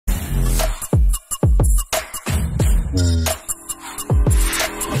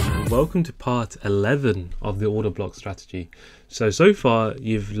welcome to part 11 of the order block strategy. So far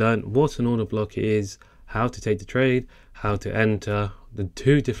you've learned what an order block is, how to take the trade, how to enter, the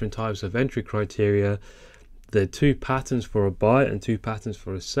two different types of entry criteria, the two patterns for a buy and two patterns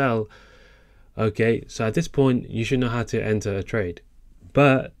for a sell. Okay, so at this point you should know how to enter a trade,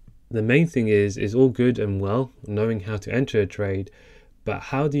 but the main thing is all good and well knowing how to enter a trade, but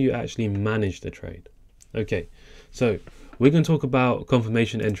how do you actually manage the trade? Okay, so we're going to talk about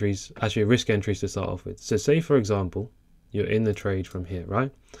confirmation entries, actually risk entries to start off with. So say for example you're in the trade from here,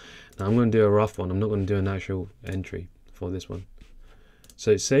 right? Now I'm going to do a rough one. I'm not going to do an actual entry for this one.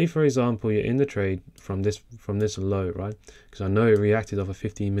 So say for example you're in the trade from this low, right? Because I know it reacted off a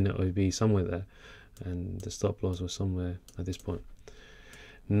 15-minute OB somewhere there, and the stop loss was somewhere at this point.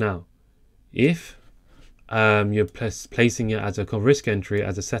 Now, if you're placing it as a risk entry,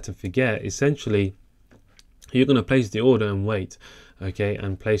 as a set and forget, essentially you're going to place the order and wait, okay,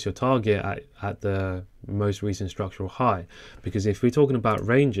 and place your target at the most recent structural high. Because if we're talking about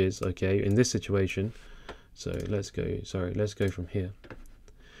ranges, okay, in this situation, so let's go from here.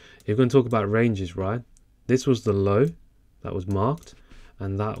 If we're going to talk about ranges, right, this was the low that was marked,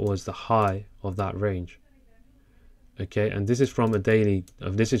 and that was the high of that range. Okay, and this is from a daily,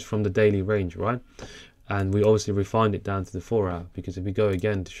 this is from the daily range, right? And we obviously refined it down to the 4-hour, because if we go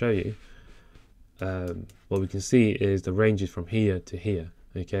again to show you, what we can see is the range is from here to here.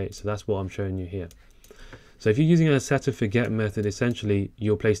 Okay, so that's what I'm showing you here. So if you're using a set and forget method, essentially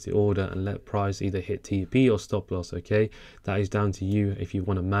you'll place the order and let price either hit TP or stop loss. Okay, that is down to you if you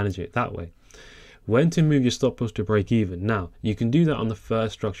want to manage it that way. When to move your stop loss to break even? Now you can do that on the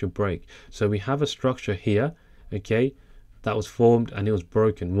first structure break. So we have a structure here, okay, that was formed and it was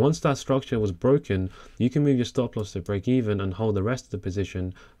broken. Once that structure was broken, you can move your stop loss to break even and hold the rest of the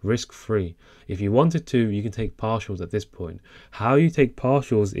position risk free. If you wanted to, you can take partials at this point. How you take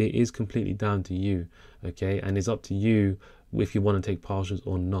partials, it is completely down to you, okay, and it's up to you if you want to take partials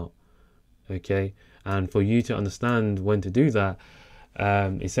or not. Okay, and for you to understand when to do that,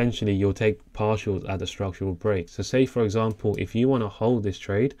 essentially you'll take partials at the structural break. So say for example, if you want to hold this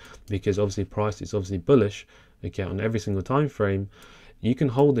trade, because obviously price is obviously bullish, okay, on every single time frame, you can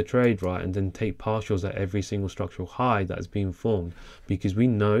hold the trade, right, and then take partials at every single structural high that has been formed, because we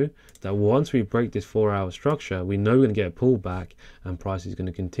know that once we break this 4-hour structure, we know we're going to get a pullback and price is going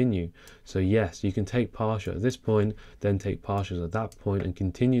to continue. So yes, you can take partial at this point, then take partials at that point and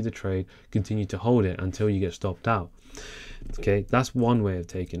continue the trade, continue to hold it until you get stopped out. Okay, that's one way of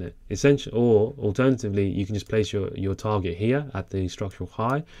taking it. Essentially, or alternatively, you can just place your target here at the structural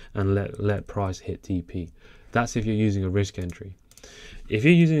high and let price hit TP. That's if you're using a risk entry. If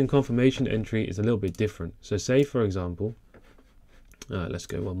you're using a confirmation entry, it's a little bit different. So say for example, let's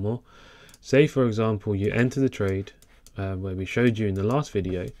go one more. Say for example you enter the trade where we showed you in the last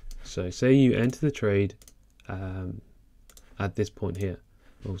video. So say you enter the trade at this point here.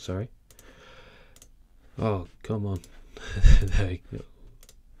 Oh, sorry. Oh, come on. There we go.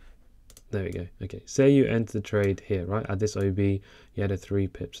 There we go. Okay, say you enter the trade here, right, at this OB, you had a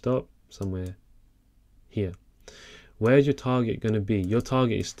 3-pip stop somewhere here. Where's your target going to be? Your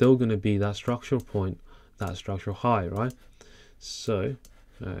target is still going to be that structural point, that structural high, right? So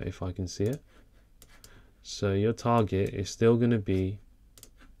if I can see it, so your target is still going to be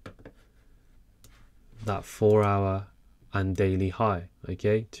that 4-hour and daily high,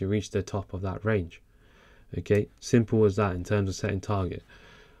 okay, to reach the top of that range. Okay, simple as that in terms of setting target.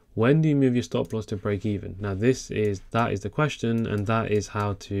 When do you move your stop loss to break even? Now that is the question, and that is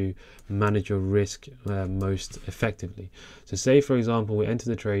how to manage your risk most effectively. So say for example we enter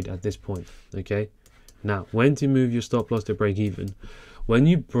the trade at this point. Okay, now when to move your stop loss to break even? When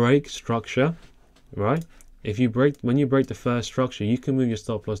you break structure, right? When you break the first structure, you can move your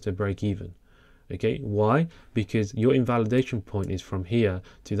stop loss to break even. Okay, why? Because your invalidation point is from here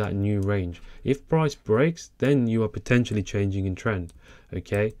to that new range. If price breaks, then you are potentially changing in trend.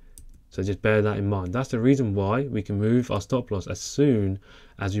 Okay, so just bear that in mind. That's the reason why we can move our stop loss as soon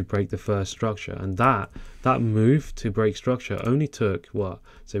as we break the first structure. And that move to break structure only took what?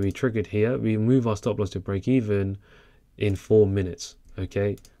 So we triggered here, we move our stop loss to break even in 4 minutes.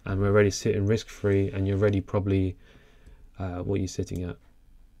 Okay, and we're already sitting risk free, and you're already probably what are you sitting at?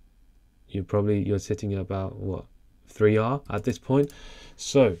 You're sitting at about what, 3R at this point.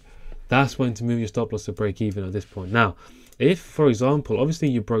 So that's when to move your stop loss to break even at this point. Now if for example, obviously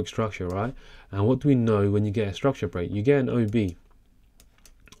you broke structure, right, and what do we know when you get a structure break? You get an OB.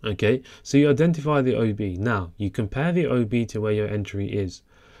 Okay, so you identify the OB. Now you compare the OB to where your entry is,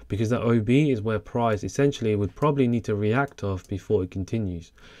 because the OB is where price essentially would probably need to react off before it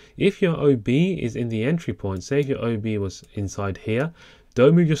continues. If your OB is in the entry point, say if your OB was inside here,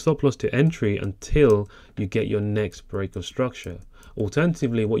 Don't move your stop loss to entry until you get your next break of structure.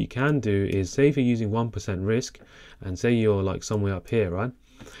 Alternatively, what you can do is, say if you're using 1% risk and say you're like somewhere up here, right?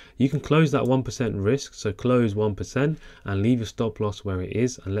 You can close that 1% risk, so close 1% and leave your stop loss where it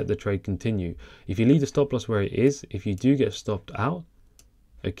is and let the trade continue. If you leave the stop loss where it is, if you do get stopped out,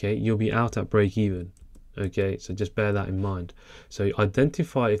 okay, you'll be out at break even. Okay, so just bear that in mind. So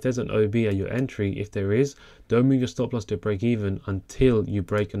identify if there's an OB at your entry. If there is, don't move your stop loss to break even until you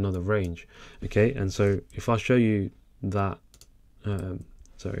break another range. Okay, and so if I show you that,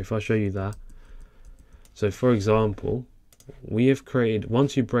 so for example, we have created,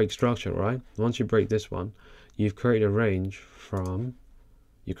 once you break structure, right? Once you break this one, you've created a range from,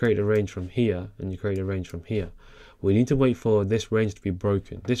 here, and you create a range from here. We need to wait for this range to be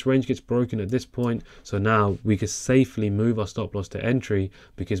broken. This range gets broken at this point, so now we can safely move our stop loss to entry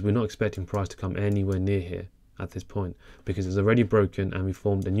because we're not expecting price to come anywhere near here at this point because it's already broken and we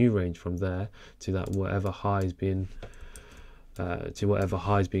formed a new range from there to that whatever high is being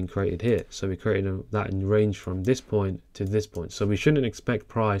created here. So we created that in range from this point to this point. So we shouldn't expect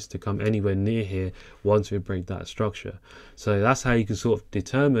price to come anywhere near here once we break that structure. So that's how you can sort of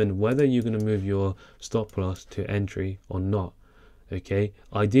determine whether you're going to move your stop loss to entry or not. Okay,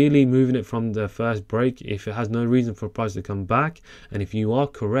 ideally moving it from the first break if it has no reason for price to come back, and if you are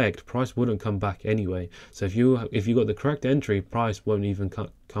correct, price wouldn't come back anyway. So if you got the correct entry, price won't even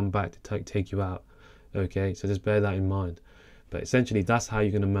come back to take you out. Okay, so just bear that in mind. But essentially, that's how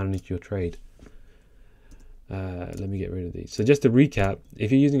you're going to manage your trade. Let me get rid of these. So just to recap,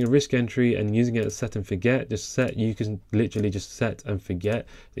 if you're using a risk entry and using it as set and forget, you can literally just set and forget.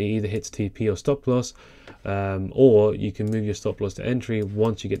 It either hits TP or stop loss, or you can move your stop loss to entry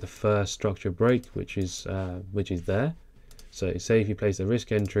once you get the first structure break, which is there. So say if you place a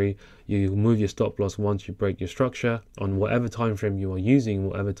risk entry, you move your stop loss once you break your structure on whatever time frame you are using,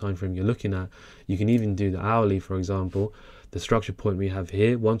 whatever time frame you're looking at. You can even do the hourly, for example. The structure point we have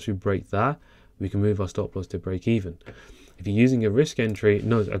here, once we break that, we can move our stop loss to break even. If you're using a risk entry,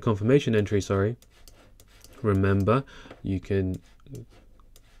 no, a confirmation entry, sorry, remember, you can,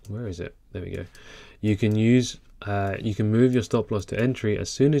 where is it? There we go. You can move your stop loss to entry as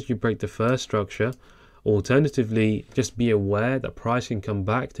soon as you break the first structure. Alternatively, just be aware that price can come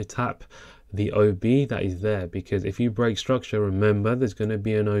back to tap the OB that is there, because if you break structure, remember there's going to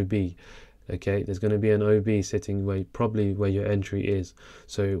be an OB. Okay, there's going to be an OB sitting probably where your entry is.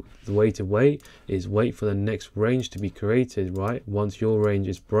 So the way to wait is wait for the next range to be created, right? Once your range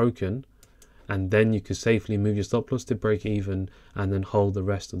is broken, and then you can safely move your stop loss to break even and then hold the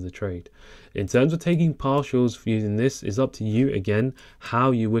rest of the trade. In terms of taking partials for using this, is up to you again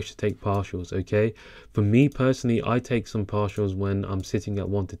how you wish to take partials. Okay, for me personally, I take some partials when I'm sitting at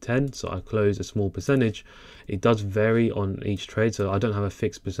 1 to 10, so I close a small percentage. It does vary on each trade, so I don't have a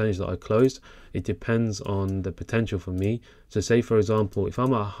fixed percentage that I closed. It depends on the potential for me. So say for example, if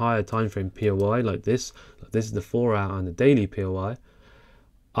I'm at a higher time frame POI like this is the 4 hour and the daily POI,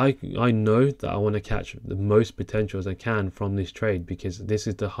 I know that I want to catch the most potential as I can from this trade, because this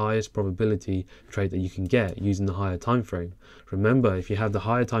is the highest probability trade that you can get using the higher time frame. Remember, if you have the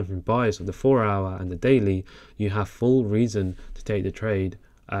higher time frame bias of the 4 hour and the daily, you have full reason to take the trade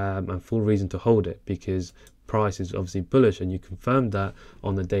and full reason to hold it, because price is obviously bullish, and you confirmed that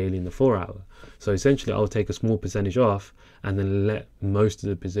on the daily and the 4 hour. So essentially, I'll take a small percentage off and then let most of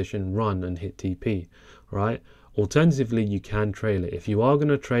the position run and hit TP, right? Alternatively, you can trail it. If you are going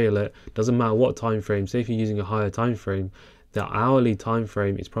to trail it, doesn't matter what time frame. Say if you're using a higher time frame, the hourly time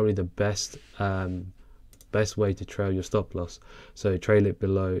frame is probably the best way to trail your stop loss. So trail it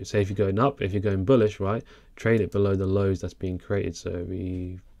below. Say if you're going up, if you're going bullish, right, trail it below the lows that's being created. So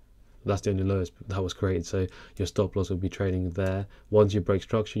that's the only lowest that was created. So your stop loss will be trading there. Once you break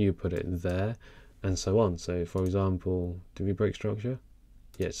structure, you put it there, and so on. So for example, did we break structure?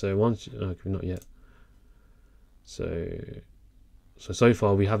 Yeah. So once, okay, not yet. So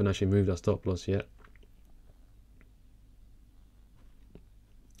far we haven't actually moved our stop loss yet.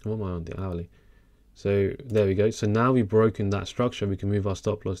 What am I on? The hourly. So there we go. So now we've broken that structure, we can move our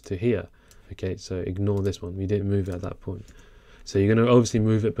stop loss to here. Okay, so ignore this one, we didn't move it at that point. So you're going to obviously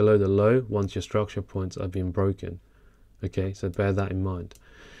move it below the low once your structure points are being broken. Okay, so bear that in mind.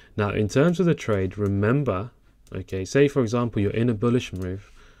 Now in terms of the trade, remember, okay, say for example you're in a bullish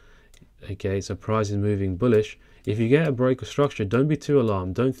move. Okay, so price is moving bullish. If you get a break of structure, don't be too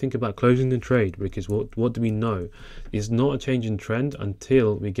alarmed. Don't think about closing the trade, because what do we know? It's not a change in trend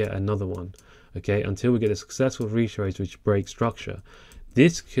until we get another one. Okay, until we get a successful retrace which breaks structure.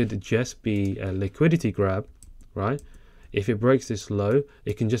 This could just be a liquidity grab, right? If it breaks this low,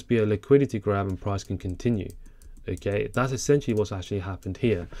 it can just be a liquidity grab and price can continue. Okay, that's essentially what's actually happened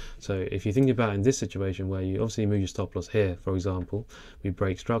here. So if you think about in this situation where you obviously move your stop loss here, for example, we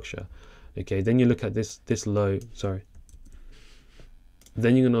break structure. Okay, then you look at this low, sorry.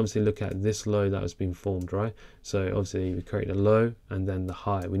 Then you can obviously look at this low that has been formed, right? So obviously we create a low and then the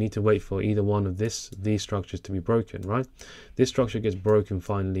high. We need to wait for either one of these structures to be broken, right? This structure gets broken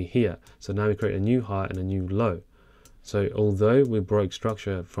finally here. So now we create a new high and a new low. So although we broke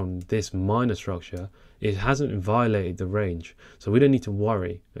structure from this minor structure, it hasn't violated the range. So we don't need to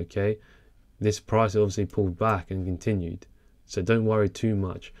worry, okay? This price obviously pulled back and continued. So don't worry too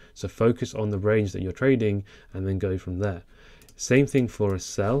much. So focus on the range that you're trading and then go from there. Same thing for a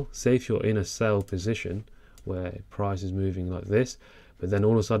sell. Say if you're in a sell position where price is moving like this, but then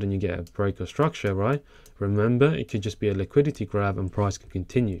all of a sudden you get a break of structure, right? Remember, it could just be a liquidity grab and price can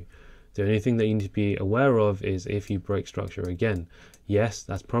continue. The only thing that you need to be aware of is if you break structure again. Yes,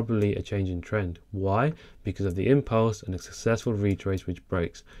 that's probably a change in trend. Why? Because of the impulse and a successful retrace which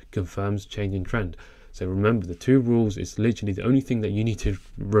breaks, confirms change in trend. So remember, the two rules is literally the only thing that you need to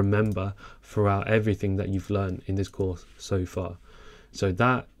remember throughout everything that you've learned in this course so far. So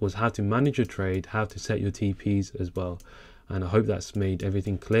that was how to manage your trade, how to set your TPs as well. And I hope that's made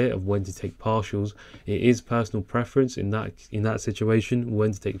everything clear of when to take partials. It is personal preference in that situation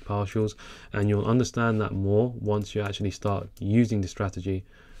when to take partials, and you'll understand that more once you actually start using the strategy.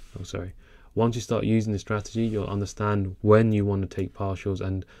 Once you start using the strategy, you'll understand when you want to take partials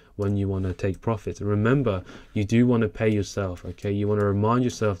and when you want to take profits. And remember, you do want to pay yourself, okay? You want to remind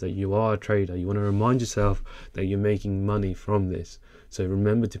yourself that you are a trader. You want to remind yourself that you're making money from this. So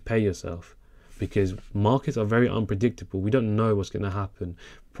remember to pay yourself, because markets are very unpredictable. We don't know what's going to happen.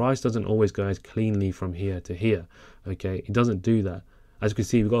 Price doesn't always go as cleanly from here to here, okay? It doesn't do that. As you can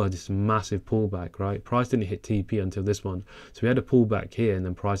see, we've got this massive pullback, right? Price didn't hit TP until this one. So we had a pullback here and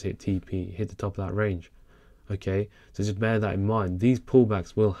then price hit TP, hit the top of that range. Okay, so just bear that in mind. These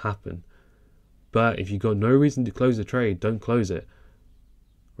pullbacks will happen. But if you've got no reason to close the trade, don't close it.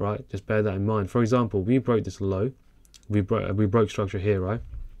 Right? Just bear that in mind. For example, we broke this low. We broke structure here, right?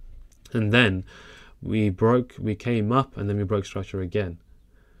 And then we came up and then we broke structure again.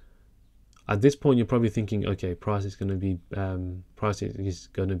 At this point, you're probably thinking, okay, price is going to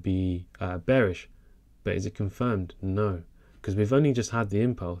be bearish, but is it confirmed? No, because we've only just had the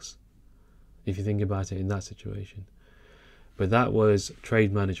impulse, if you think about it in that situation. But that was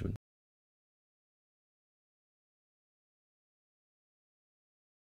trade management.